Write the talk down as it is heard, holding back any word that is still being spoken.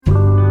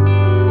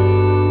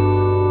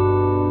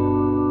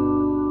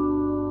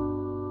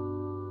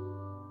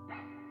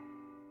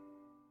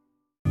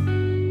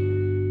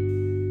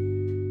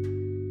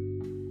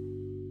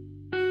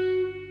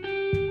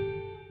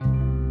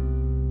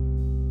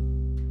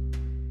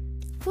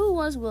Who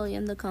was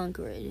William the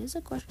Conqueror? It is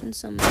a question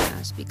some may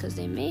ask because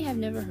they may have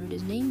never heard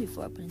his name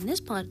before, but in this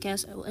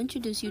podcast I will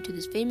introduce you to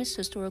this famous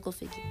historical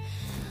figure.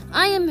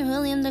 I am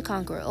William the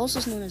Conqueror,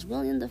 also known as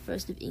William the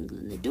First of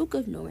England, the Duke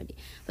of Normandy,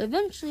 but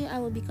eventually I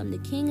will become the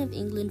King of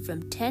England from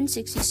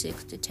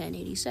 1066 to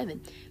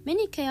 1087.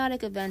 Many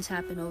chaotic events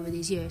happened over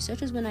these years,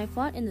 such as when I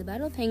fought in the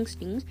Battle of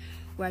Hastings,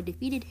 where I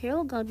defeated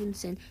Harold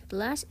Godwinson, the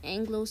last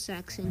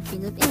Anglo-Saxon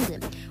King of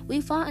England.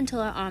 We fought until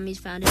our armies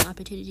found an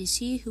opportunity to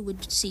see who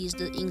would seize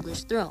the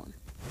English throne.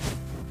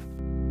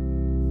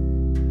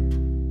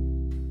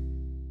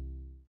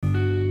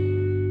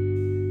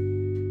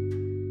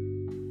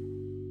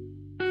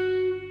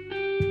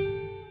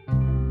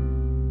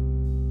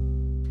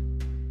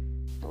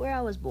 Where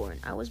I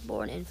was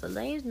born in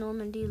Falaise,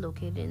 Normandy,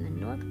 located in the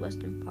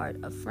northwestern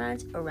part of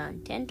France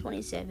around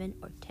 1027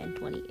 or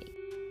 1028.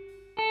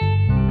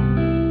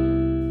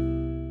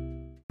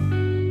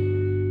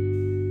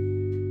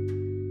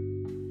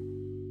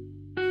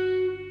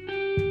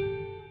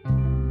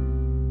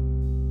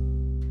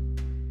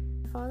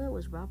 My father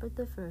was Robert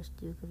I,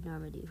 Duke of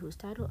Normandy, whose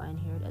title I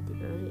inherited at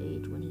the early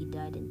age when he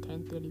died in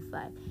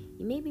 1035.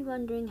 You may be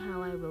wondering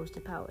how I rose to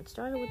power. It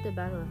started with the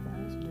Battle of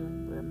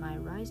Valence-Dune, where my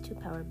rise to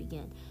power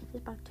began.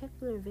 This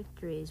particular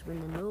victory is when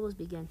the nobles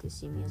began to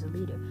see me as a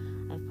leader.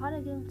 I fought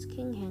against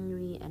King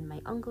Henry and my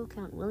uncle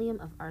Count William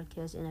of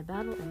Arques in a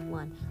battle and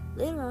won.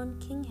 Later on,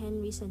 King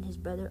Henry sent his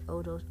brother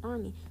Odo's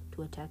army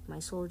to attack my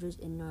soldiers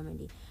in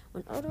Normandy.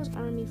 When Odo's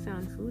army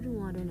found food and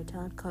water in a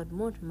town called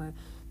Mortimer,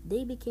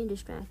 they became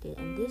distracted,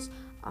 and this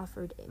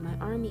offered my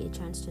army a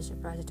chance to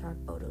surprise attack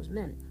Odo's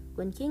men.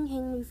 When King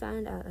Henry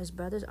found out his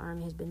brother's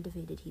army has been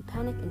defeated, he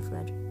panicked and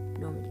fled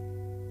Normandy.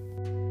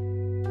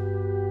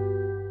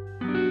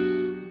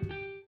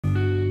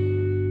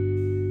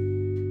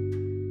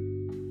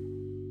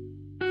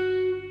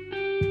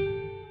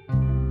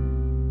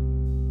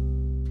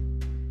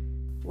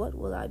 What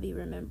will I be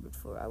remembered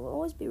for? I will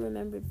always be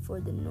remembered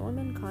for the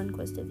Norman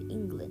conquest of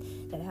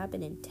England that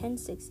happened in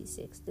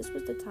 1066. This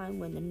was the time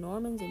when the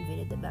Normans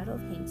invaded the Battle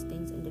of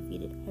Hastings and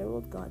defeated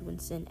Harold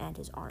Godwinson and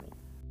his army.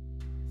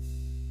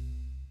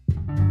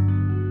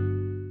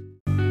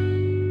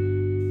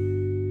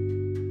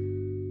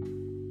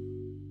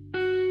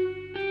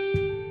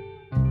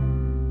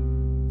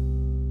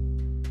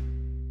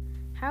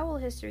 How will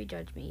history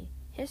judge me?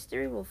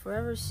 History will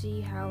forever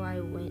see how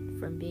I went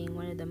from being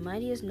one of the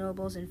mightiest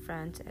nobles in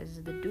France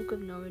as the Duke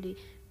of Normandy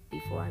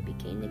before I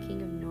became the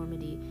King of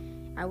Normandy.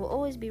 I will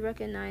always be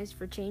recognized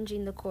for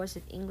changing the course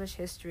of English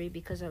history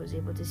because I was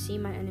able to see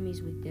my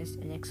enemy's weakness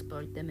and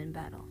exploit them in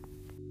battle.